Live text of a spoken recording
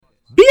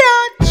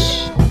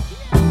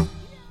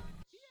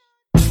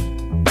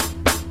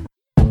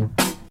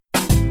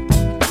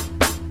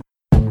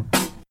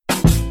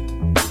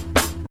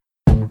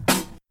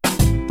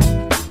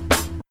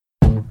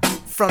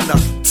From the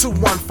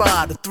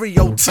 215 to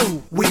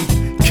 302, we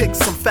kick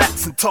some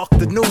facts and talk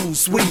the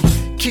news. We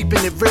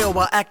keeping it real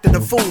while acting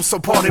a fool. So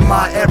pardon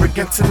my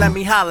arrogance and let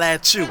me holla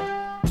at you.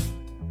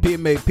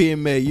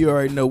 PMA, you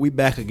already know we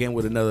back again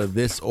with another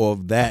this or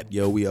that,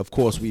 yo. We got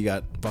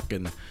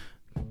fucking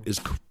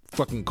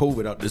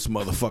COVID out this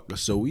motherfucker.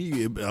 So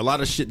a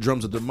lot of shit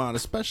drums at the mind,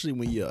 especially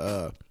when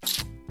you're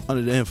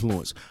under the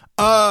influence.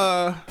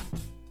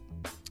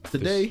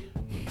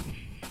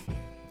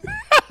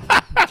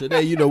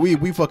 Today, you know, we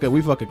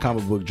fucking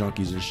comic book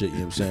junkies and shit, you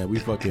know what I'm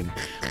saying?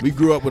 We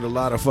grew up with a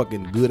lot of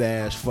fucking good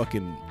ass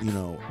fucking, you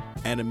know,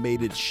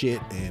 animated shit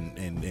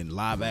and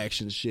live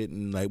action shit,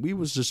 and like we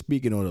was just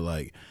speaking on it,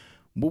 like,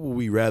 what would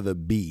we rather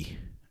be?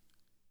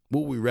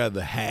 What would we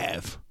rather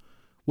have?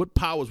 What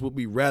powers would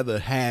we rather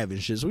have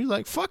and shit? So we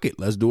like, fuck it,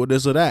 let's do it,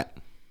 this or that.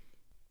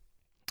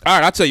 All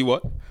right, I'll tell you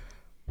what.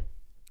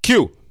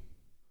 Q,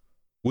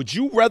 would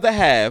you rather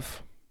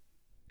have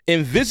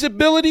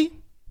invisibility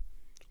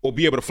or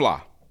be able to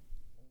fly?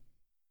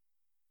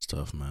 It's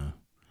tough, man.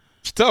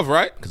 It's tough,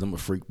 right? Because I'm a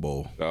freak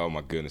ball. Oh,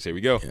 my goodness. Here we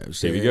go. Yeah,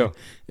 here we go.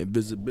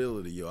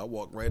 Invisibility, yo. I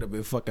walk right up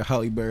in fucking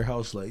Halle Berry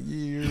house like,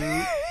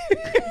 yeah.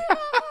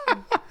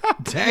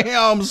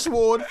 Damn,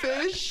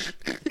 swordfish.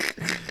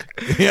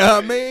 You know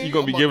what I mean? You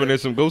gonna be giving her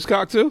some ghost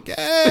cock too?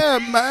 Yeah,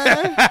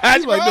 man.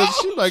 She's like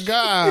this. She's like,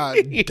 God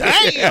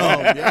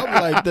damn. Yeah,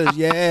 I'm like this.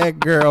 Yeah,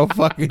 girl,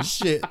 fucking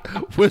shit.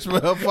 Whisper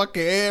her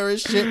fucking hair and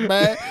shit,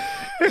 man.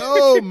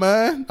 Oh,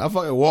 man. I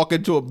fucking walk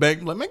into a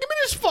bank like, man, give me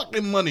this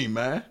fucking money,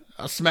 man.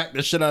 I smack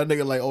the shit out of a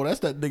nigga like, oh,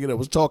 that's that nigga that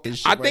was talking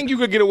shit. I think you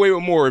could get away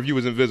with more if you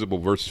was invisible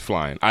versus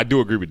flying. I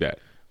do agree with that.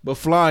 But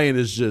flying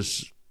is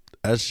just,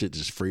 that shit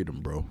just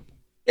freedom, bro.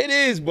 It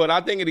is, but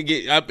I think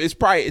it's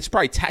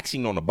probably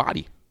taxing on the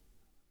body.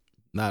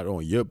 Not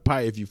on your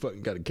pie if you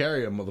fucking got to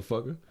carry a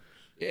motherfucker.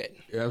 Yeah.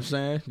 You know what I'm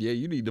saying? Yeah,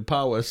 you need the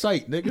power of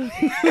sight, nigga.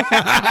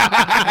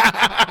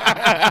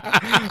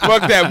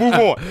 Fuck that. Move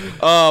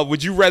on.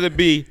 Would you rather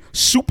be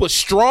super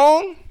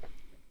strong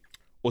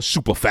or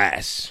super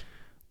fast?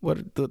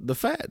 What the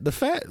fat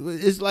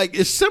is like,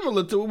 it's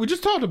similar to what we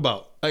just talked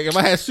about. Like if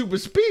I had super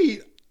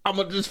speed, I'm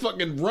gonna just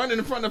fucking run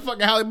in front of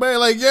fucking Halle Berry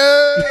like,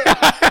 yeah.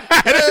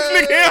 This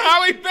nigga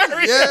Halle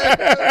Berry.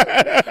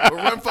 Yeah.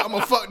 I'm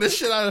gonna fuck this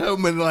shit out of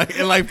him in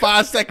like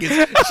 5 seconds.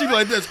 She be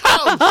like this.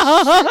 Oh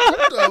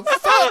shit, what the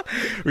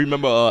fuck?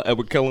 Remember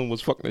Edward Cullen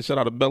was fucking the shit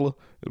out of Bella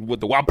with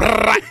the wild.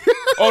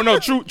 Oh no,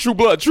 True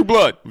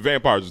Blood.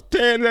 Vampires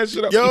tearing that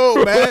shit up.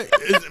 Yo, man.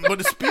 But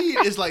the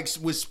speed is like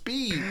with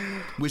speed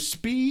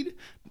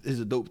is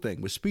a dope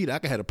thing. With speed, I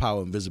can have the power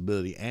of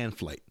invisibility and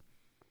flight.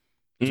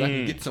 So I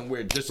can get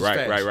somewhere just as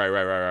fast.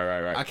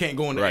 Right. I can't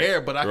go in the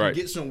air, but I can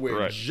get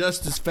somewhere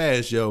just as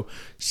fast, yo.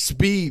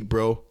 Speed,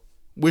 bro.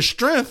 With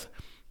strength,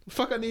 the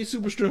fuck I need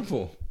super strength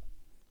for?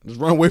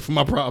 Just run away from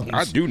my problems.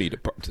 I do need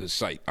to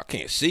sight. I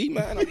can't see,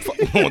 man. I'm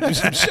fucking going through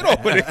some shit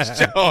over this,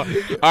 John.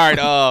 All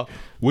right,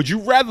 would you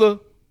rather, all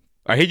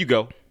right, here you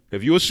go.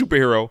 If you were a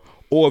superhero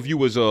or if you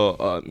was I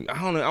don't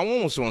know, I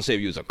almost want to say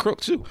if you was a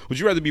crook too. Would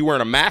you rather be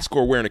wearing a mask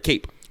or wearing a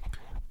cape?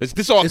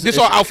 This all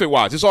outfit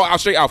wise. This all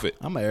straight outfit.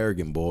 I'm an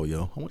arrogant boy,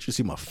 yo. I want you to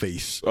see my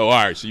face. Oh, all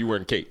right. So you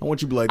wearing cape. I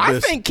want you to be like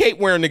this. I think cape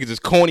wearing niggas is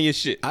corny as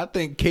shit. I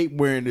think cape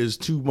wearing is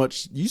too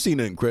much. You seen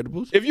The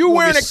Incredibles? If you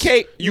wearing a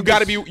cape, you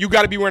gotta be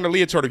wearing a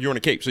leotard if you're in a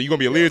cape. So you gonna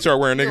be a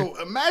leotard wearing nigga.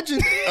 Yo, imagine.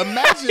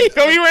 You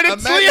gonna be wearing a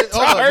leotard.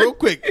 Hold on, real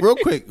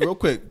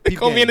quick. Peep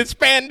gonna be in the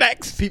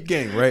spandex. Peep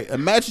gang, right?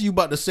 Imagine you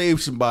about to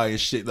save somebody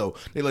and shit though.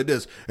 They like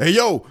this. Hey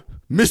yo,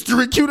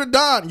 Mystery Q to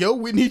Don, yo,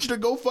 we need you to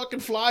go fucking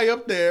fly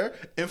up there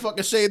and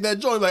fucking save that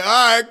joint. Like,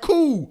 all right,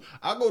 cool.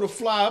 I go to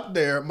fly up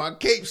there, my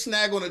cape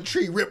snag on a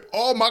tree, rip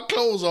all my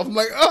clothes off. I'm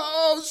like,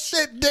 oh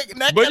shit, dick.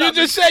 But you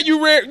just said you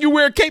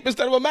wear a cape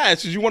instead of a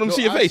mask because you want them to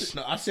see your face.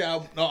 I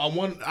don't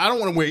want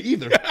to wear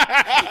either.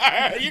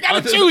 You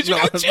gotta choose. You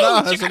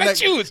gotta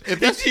choose.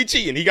 If he's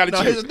cheating, he gotta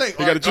choose. Here's the thing.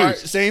 You gotta choose. Right,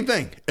 same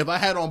thing. If I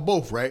had on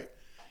both, right?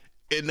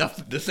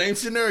 Enough the same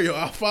scenario,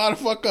 I'll fly the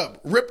fuck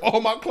up, rip all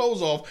my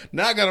clothes off.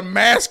 Now I got a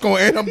mask on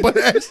and I'm butt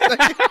ass.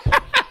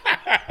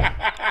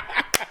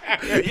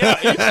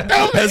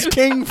 That's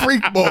King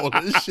Freak Ball,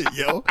 this shit,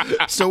 yo.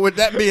 So with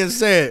that being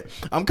said,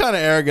 I'm kind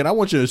of arrogant. I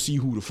want you to see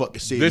who the fuck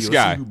is saving this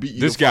guy. Who beat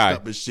you this the guy. Fuck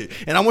up and shit.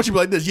 And I want you to be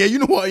like this. Yeah, you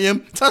know who I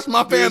am. Touch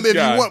my family if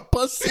you want,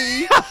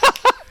 pussy. All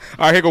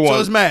right, here go one. So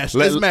it's mask.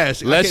 It's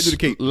mask. I can't do the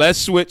cape. Let's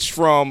switch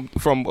from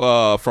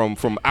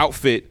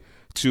outfit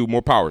to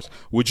more powers.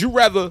 Would you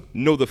rather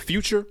know the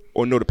future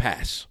or know the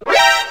past?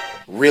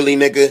 Really,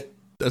 nigga?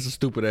 That's a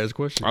stupid ass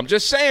question. I'm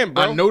just saying,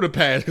 bro. I know the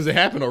past because it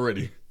happened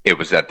already. It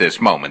was at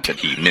this moment that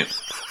he knew.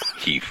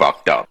 He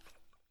fucked up.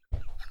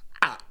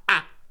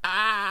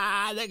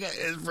 Nigga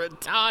is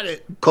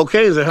retarded.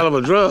 Cocaine's a hell of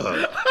a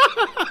drug.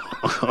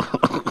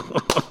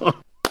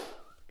 What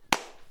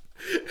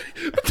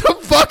the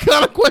fuck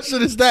kind of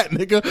question is that,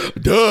 nigga?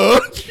 Duh.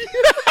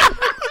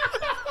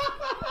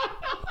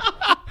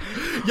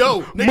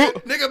 Yo,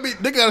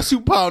 nigga got a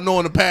superpower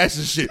knowing the past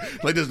and shit.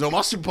 Like this, no,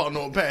 my superpower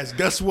knowing the past.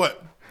 Guess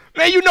what?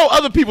 Man, you know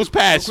other people's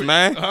past,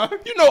 man.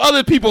 You know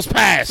other people's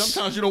past.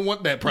 Sometimes you don't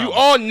want that problem. You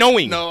all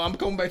knowing. No, I'm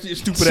going back to your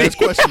stupid ass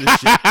question and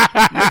shit.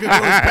 Nigga goes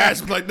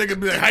past like nigga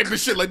be like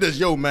hyping shit like this.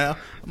 Yo, man,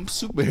 I'm a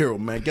superhero,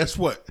 man. Guess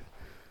what?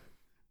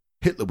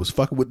 Hitler was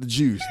fucking with the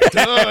Jews.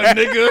 Duh,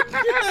 nigga.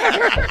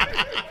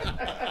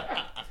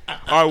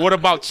 All right, what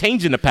about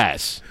changing the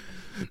past?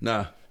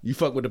 Nah. You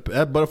fuck with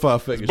that butterfly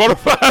effect.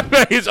 Butterfly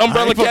effect. His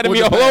Umbrella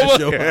Academy all over.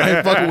 Yo. I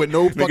ain't fucking with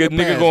no fucking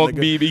nigga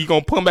past. He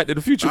gonna come back to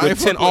the future with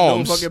 10 No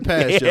arms. fucking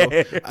past, yo.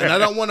 And I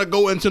don't want to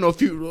go into no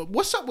future.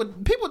 What's up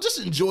with people? Just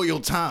enjoy your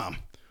time.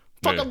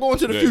 Fuck, I'm going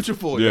to the future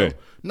for, yo.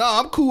 Nah,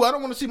 I'm cool. I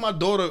don't want to see my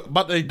daughter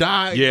about to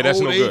die. Yeah, that's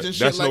old no age good. And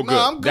shit. That's like, no good.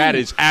 Nah, I'm cool. That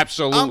is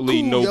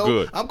absolutely cool, no yo.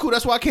 good. I'm cool.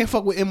 That's why I can't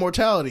fuck with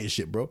immortality and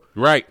shit, bro.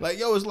 Right. Like,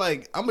 yo, it's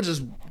like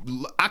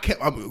I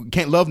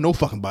can't love no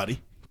fucking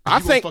body. I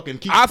think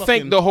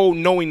the whole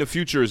knowing the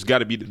future has got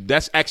to be.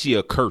 That's actually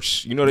a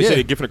curse. You know they say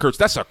they're giving a curse.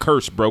 That's a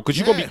curse, bro. Because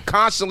you're gonna be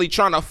constantly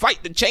trying to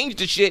fight to change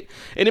the shit,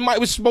 and it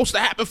was supposed to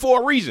happen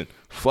for a reason.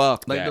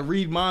 Fuck like that. the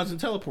read minds and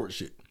teleport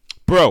shit,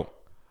 bro.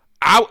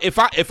 If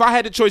I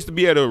had the choice to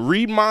be able to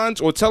read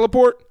minds or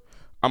teleport,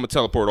 I'm gonna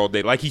teleport all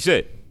day. Like he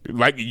said,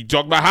 like you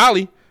talk about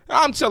Holly,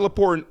 I'm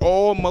teleporting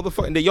all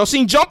motherfucking day. Y'all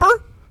seen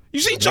Jumper? You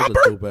seen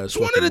Jumper? It's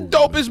one of the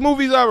dopest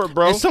movies ever,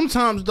 bro. And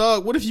sometimes,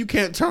 dog, what if you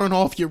can't turn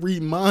off your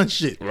read mind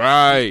shit?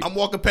 Right. I'm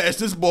walking past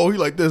this boy, he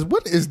like this.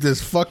 What is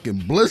this fucking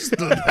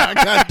blister I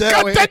got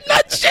that way? Cut that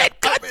nut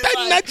shit. Cut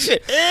that nut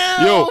shit.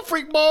 Yo,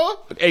 freak boy.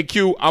 Hey,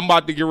 Q, I'm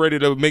about to get ready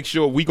to make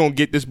sure we gonna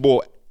get this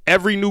boy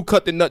every new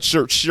Cut the Nut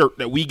shirt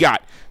that we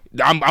got.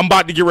 I'm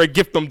about to get ready to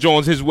gift them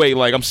Jones his way.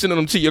 Like, I'm sending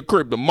them to your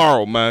crib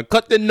tomorrow, man.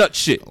 Cut the nut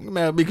shit. I'm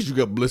mad because you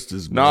got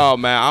blisters, bro. No,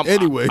 man.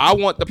 Anyway. I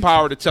want the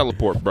power to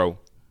teleport, bro.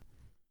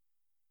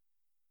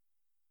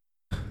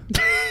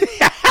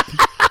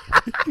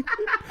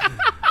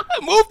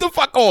 Move the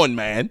fuck on,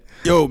 man.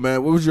 Yo,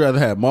 man, what would you rather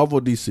have, Marvel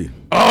or DC?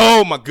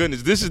 Oh my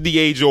goodness, this is the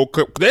age-old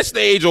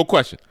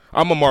question.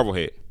 I'm a Marvel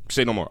head.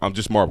 Say no more. I'm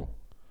just Marvel.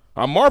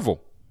 I'm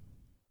Marvel.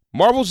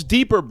 Marvel's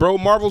deeper, bro.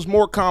 Marvel's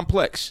more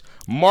complex.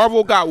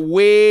 Marvel got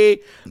way.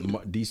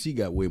 DC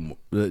got way more.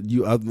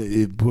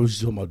 It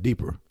pushes talking about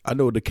deeper. I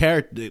know the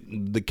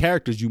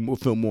characters you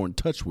feel more in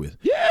touch with.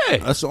 Yeah,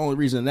 that's the only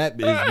reason that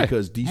is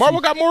because DC. Marvel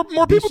got more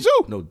people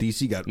too. No,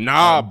 DC got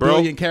a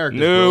billion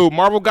characters. No, bro.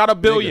 Marvel got a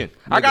billion.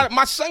 Nigga.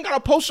 My son got a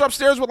poster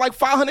upstairs with like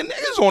 500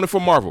 niggas on it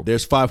for Marvel.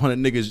 There's 500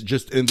 niggas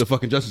just in the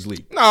fucking Justice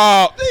League.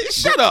 No,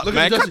 shut up,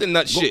 man. Cut the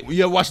nut shit.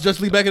 You ever watch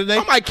Justice League back in the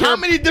day? How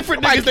many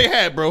different niggas they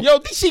had, bro? Yo,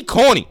 DC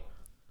corny.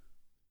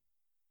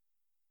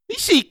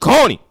 DC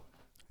corny.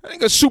 I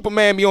think a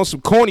Superman be on some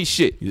corny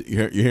shit. You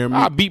hear me?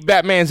 I beat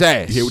Batman's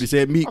ass. You hear what he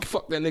said, Meek? I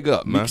fuck that nigga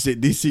up, man. Meek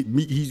said DC.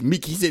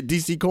 Meek, he said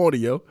DC corny,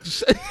 yo. you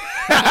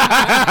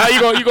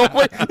gonna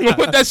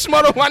put that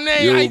smut on my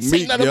name? Yo, I ain't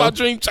seen nothing about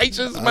Dream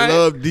Chasers, man. I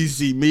love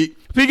DC, Meek.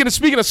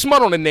 Speaking of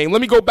smut on the name,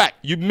 let me go back.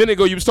 A minute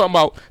ago, you was talking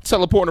about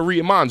teleporting to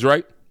read minds,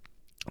 right?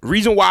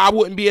 Reason why I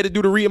wouldn't be able to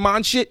do the read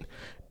mind shit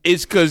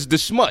is because the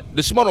smut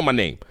on my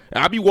name.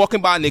 And I be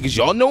walking by niggas,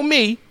 y'all know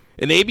me.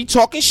 And they be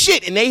talking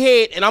shit in their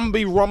head, and I'm going to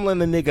be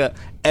rumbling a nigga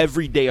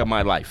every day of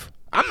my life.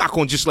 I'm not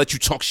going to just let you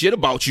talk shit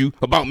about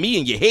me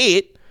in your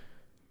head.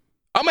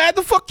 I'm going to have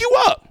to fuck you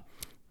up.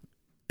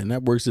 And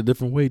that works a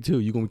different way, too.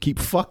 You're going to keep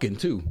fucking,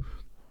 too.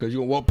 Because you're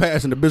going to walk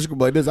past and the bitch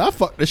like this. I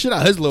fuck the shit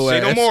out of his little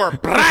ass. Say no more.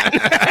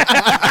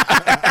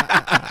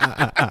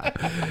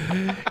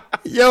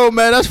 Yo,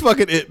 man, that's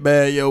fucking it,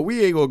 man. Yo,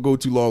 we ain't gonna go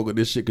too long on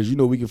this shit because you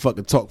know we can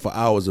fucking talk for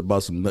hours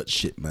about some nut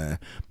shit, man.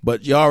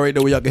 But y'all already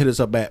know where y'all can hit us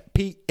up at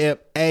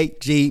PMA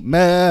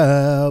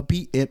Gmail.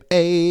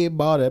 PMA,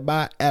 bought it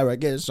by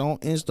Arrogance on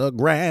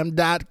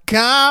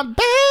Instagram.com,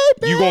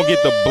 baby. You gonna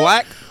get the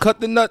black cut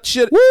the nut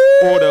shit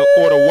or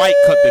the white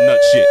cut the nut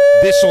shit?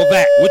 This or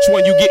that? Which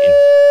one you getting?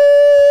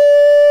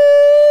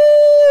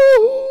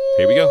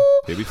 Here we go.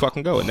 Here we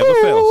fucking go. It never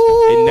fails.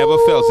 It never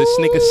fails. This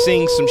nigga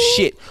sings some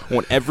shit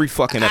on every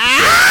fucking episode.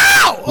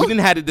 Ow! We done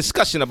had a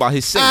discussion about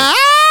his singing.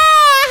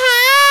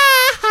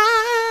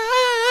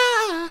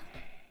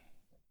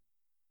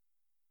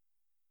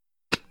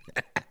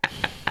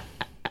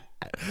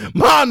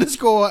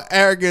 _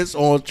 Arrogance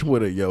on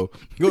Twitter, yo.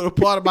 Go to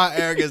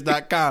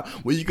partybyarrogance.com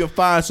where you can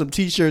find some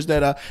t-shirts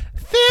that are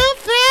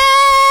filthy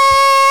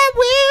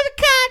with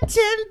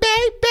cotton,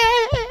 baby.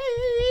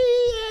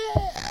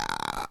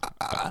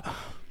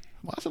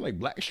 Why I sound like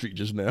Blackstreet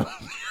just now?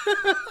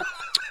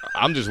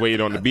 I'm just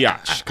waiting on the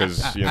biatch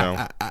because, you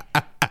know,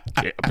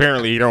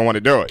 apparently he don't want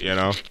to do it, you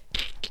know.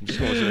 I'm just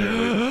going to sit there and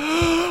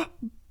wait.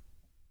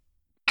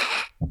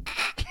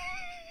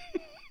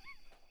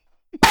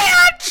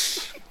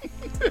 Biatch!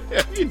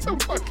 He's a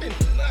fucking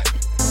nut.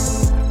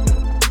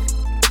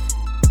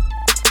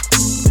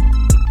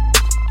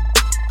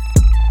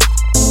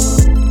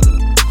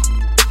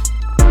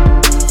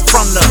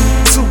 From the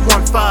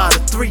 215 to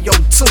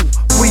 302,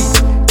 we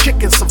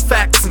kicking some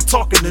facts and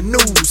talking the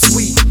news.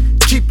 We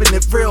keeping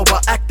it real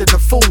while acting a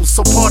fool.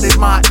 So pardon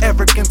my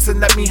arrogance and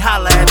let me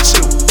holla at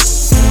you.